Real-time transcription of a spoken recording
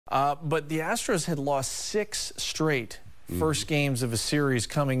But the Astros had lost 6 straight first games of a series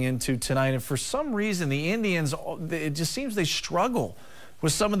coming into tonight. And for some reason, the Indians, it just seems they struggle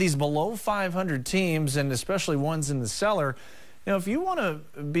with some of these below 500 teams, and especially ones in the cellar. You know, if you want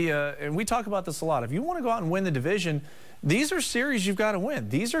to be and we talk about this a lot, if you want to go out and win the division, these are series you've got to win.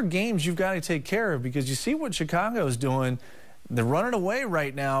 These are games you've got to take care of, because you see what Chicago is doing. They're running away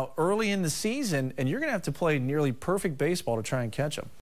right now early in the season, and you're going to have to play nearly perfect baseball to try and catch them.